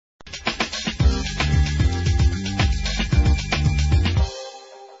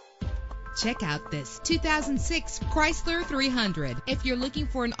Check out this 2006 Chrysler 300. If you're looking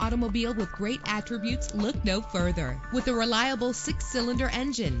for an automobile with great attributes, look no further. With a reliable 6-cylinder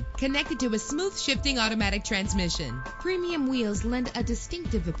engine connected to a smooth shifting automatic transmission, premium wheels lend a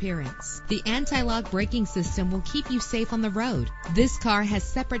distinctive appearance. The anti-lock braking system will keep you safe on the road. This car has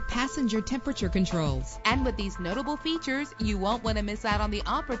separate passenger temperature controls. And with these notable features, you won't want to miss out on the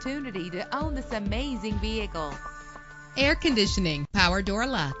opportunity to own this amazing vehicle. Air conditioning, power door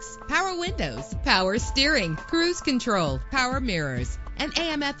locks, power windows, power steering, cruise control, power mirrors, an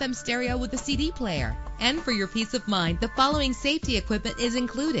AM/FM stereo with a CD player. And for your peace of mind, the following safety equipment is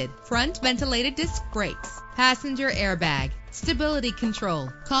included: front ventilated disc brakes, passenger airbag, stability control.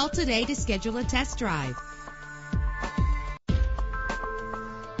 Call today to schedule a test drive.